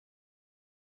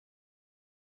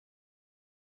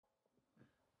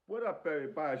What up,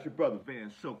 everybody? It's your brother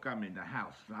Van Silk. I'm in the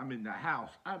house. I'm in the house.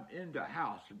 I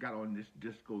got on this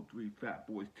Disco 3 Fat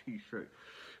Boys t-shirt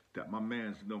that my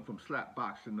mans them from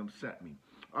Slapboxing them sent me.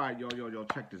 All right, yo,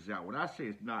 check this out. When I say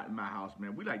it's not in my house,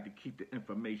 man, we like to keep the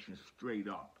information straight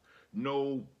up.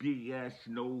 No BS,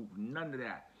 none of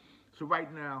that. So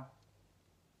right now,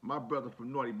 my brother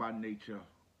from Naughty by Nature,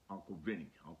 Uncle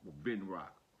Vin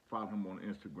Rock. Follow him on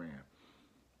Instagram.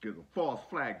 There's a false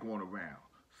flag going around.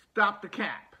 Stop the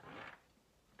cap.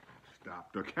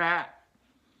 Stop the cap.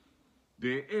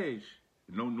 There is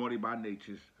no Naughty by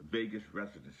Nature's Vegas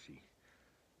residency.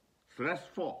 So that's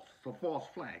false. It's a false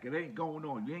flag. It ain't going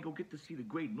on. You ain't gonna get to see the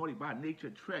great Naughty by Nature,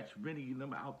 Tretch, Vinny, and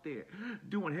them out there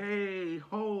doing hey,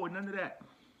 ho, and none of that.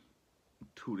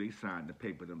 Until they sign the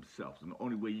paper themselves. And the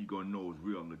only way you gonna know is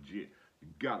real and legit, you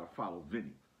gotta follow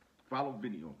Vinny. Follow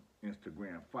Vinny on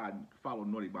Instagram. Follow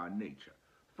Naughty by Nature.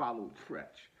 Follow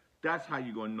Tretch. That's how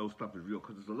you're going to know stuff is real,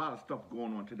 because there's a lot of stuff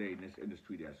going on today in this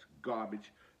industry that's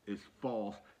garbage, it's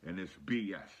false, and it's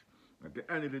BS. At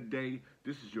the end of the day,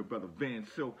 this is your brother Van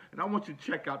Silk, and I want you to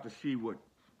check out to see what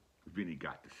Vinny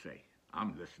got to say.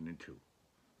 I'm listening too.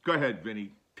 Go ahead,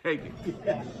 Vinny. Take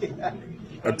it.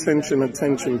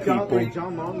 Attention,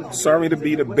 people. Sorry to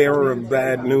be the bearer of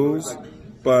bad news,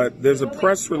 but there's a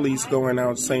press release going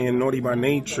out saying Naughty by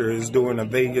Nature is doing a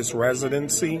Vegas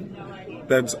residency.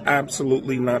 That's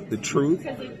absolutely not the truth.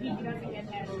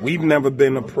 We've never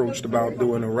been approached about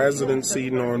doing a residency,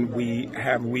 nor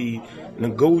have we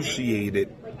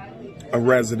negotiated a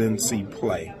residency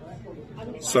play.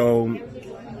 So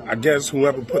I guess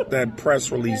whoever put that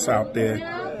press release out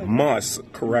there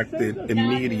must correct it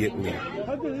immediately.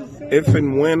 If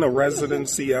and when a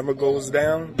residency ever goes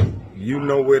down, you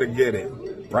know where to get it.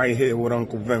 Right here with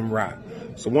Uncle Vin Rock.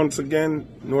 So once again,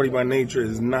 Naughty by Nature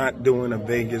is not doing a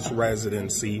Vegas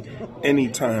residency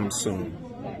anytime soon.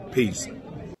 Peace.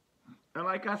 And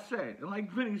like I said, and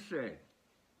like Vinny said,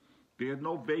 there's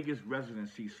no Vegas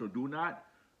residency, so do not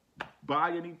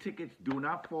buy any tickets. Do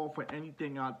not fall for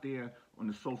anything out there on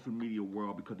the social media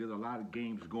world, because there's a lot of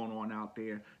games going on out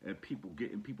there and people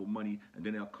getting people money, and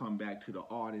then they'll come back to the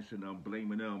artists and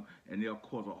blaming them, and they'll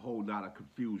cause a whole lot of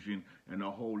confusion and a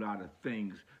whole lot of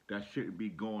things that shouldn't be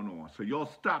going on. So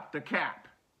y'all stop the cap.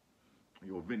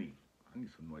 Yo, Vinny, I need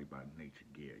some Naughty by Nature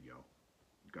gear, yo.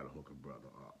 You gotta hook a brother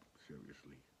up.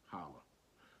 Seriously. Holla.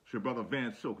 It's your brother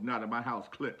Van Silk, Not in My House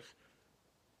Clips.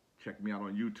 Check me out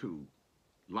on YouTube.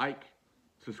 Like,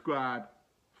 subscribe,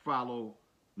 follow,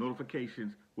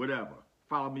 notifications, whatever.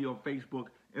 Follow me on Facebook,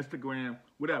 Instagram,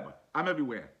 whatever. I'm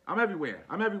everywhere. I'm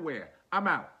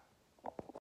out.